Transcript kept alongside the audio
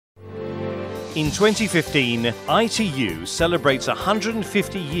In 2015, ITU celebrates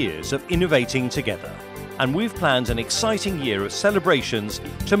 150 years of innovating together, and we've planned an exciting year of celebrations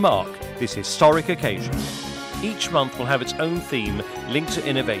to mark this historic occasion. Each month will have its own theme linked to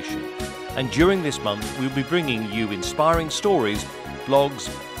innovation, and during this month we'll be bringing you inspiring stories, blogs,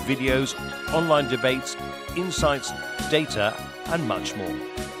 videos, online debates, insights, data, and much more.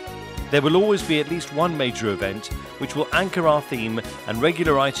 There will always be at least one major event which will anchor our theme, and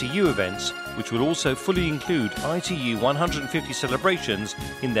regular ITU events which will also fully include ITU 150 celebrations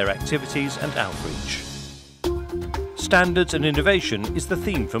in their activities and outreach. Standards and innovation is the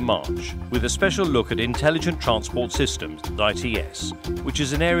theme for March, with a special look at Intelligent Transport Systems, ITS, which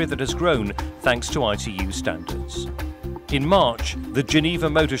is an area that has grown thanks to ITU standards. In March, the Geneva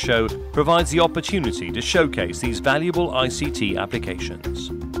Motor Show provides the opportunity to showcase these valuable ICT applications.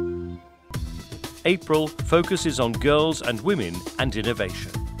 April focuses on girls and women and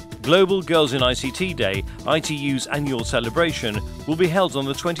innovation. Global Girls in ICT Day, ITU's annual celebration, will be held on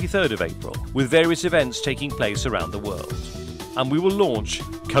the 23rd of April, with various events taking place around the world. And we will launch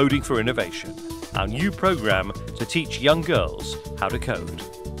Coding for Innovation, our new program to teach young girls how to code.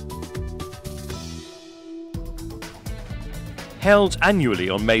 Held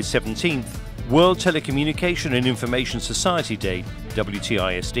annually on May 17th, World Telecommunication and Information Society Day,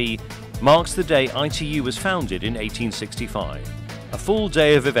 WTISD, marks the day ITU was founded in 1865. A full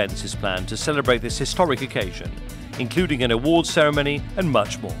day of events is planned to celebrate this historic occasion, including an awards ceremony and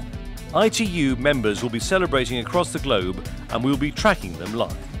much more. ITU members will be celebrating across the globe, and we will be tracking them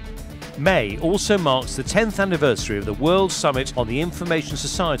live. May also marks the 10th anniversary of the World Summit on the Information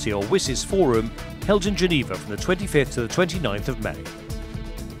Society, or WSIS Forum, held in Geneva from the 25th to the 29th of May.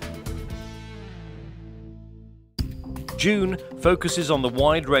 June focuses on the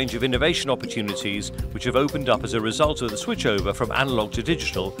wide range of innovation opportunities which have opened up as a result of the switchover from analog to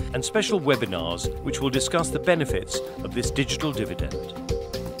digital, and special webinars which will discuss the benefits of this digital dividend.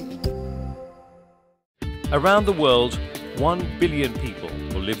 Around the world, 1 billion people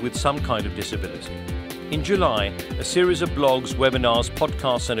will live with some kind of disability. In July, a series of blogs, webinars,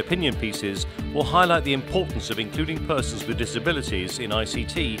 podcasts and opinion pieces will highlight the importance of including persons with disabilities in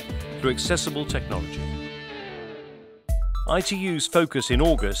ICT through accessible technology. ITU's focus in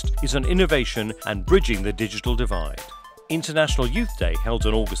August is on innovation and bridging the digital divide. International Youth Day, held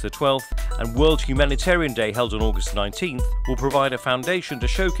on August the 12th, and World Humanitarian Day, held on August 19th, will provide a foundation to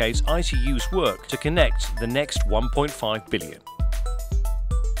showcase ITU's work to connect the next 1.5 billion.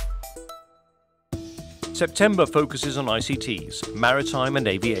 September focuses on ICTs, maritime and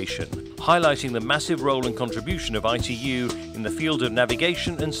aviation, highlighting the massive role and contribution of ITU in the field of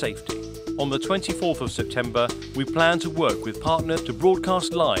navigation and safety. On the 24th of September, we plan to work with partners to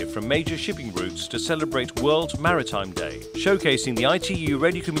broadcast live from major shipping routes to celebrate World Maritime Day, showcasing the ITU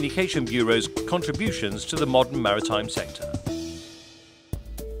Radio Communication Bureau's contributions to the modern maritime sector.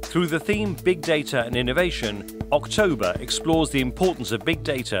 Through the theme Big Data and Innovation, October explores the importance of big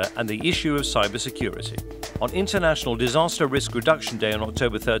data and the issue of cybersecurity. On International Disaster Risk Reduction Day on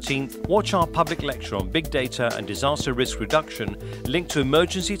October 13th, watch our public lecture on big data and disaster risk reduction linked to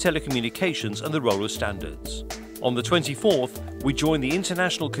emergency telecommunications and the role of standards. On the 24th, we join the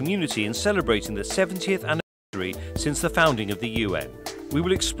international community in celebrating the 70th anniversary since the founding of the UN. We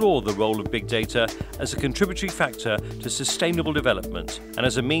will explore the role of big data as a contributory factor to sustainable development and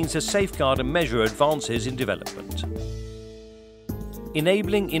as a means to safeguard and measure advances in development.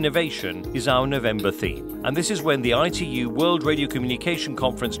 Enabling Innovation is our November theme, and this is when the ITU World Radio Communication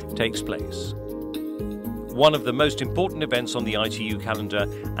Conference takes place. One of the most important events on the ITU calendar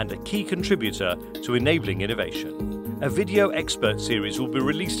and a key contributor to enabling innovation. A video expert series will be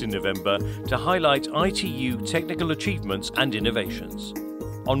released in November to highlight ITU technical achievements and innovations.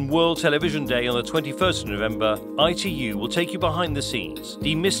 On World Television Day on the 21st of November, ITU will take you behind the scenes,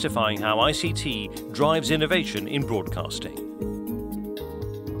 demystifying how ICT drives innovation in broadcasting.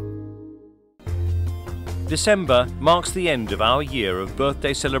 December marks the end of our year of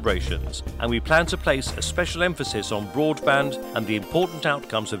birthday celebrations, and we plan to place a special emphasis on broadband and the important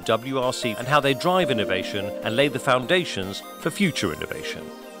outcomes of WRC and how they drive innovation and lay the foundations for future innovation.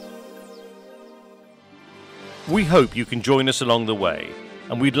 We hope you can join us along the way,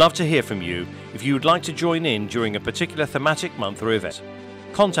 and we'd love to hear from you if you would like to join in during a particular thematic month or event.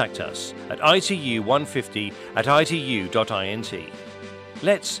 Contact us at itu150@itu.int.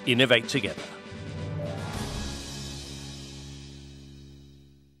 Let's innovate together.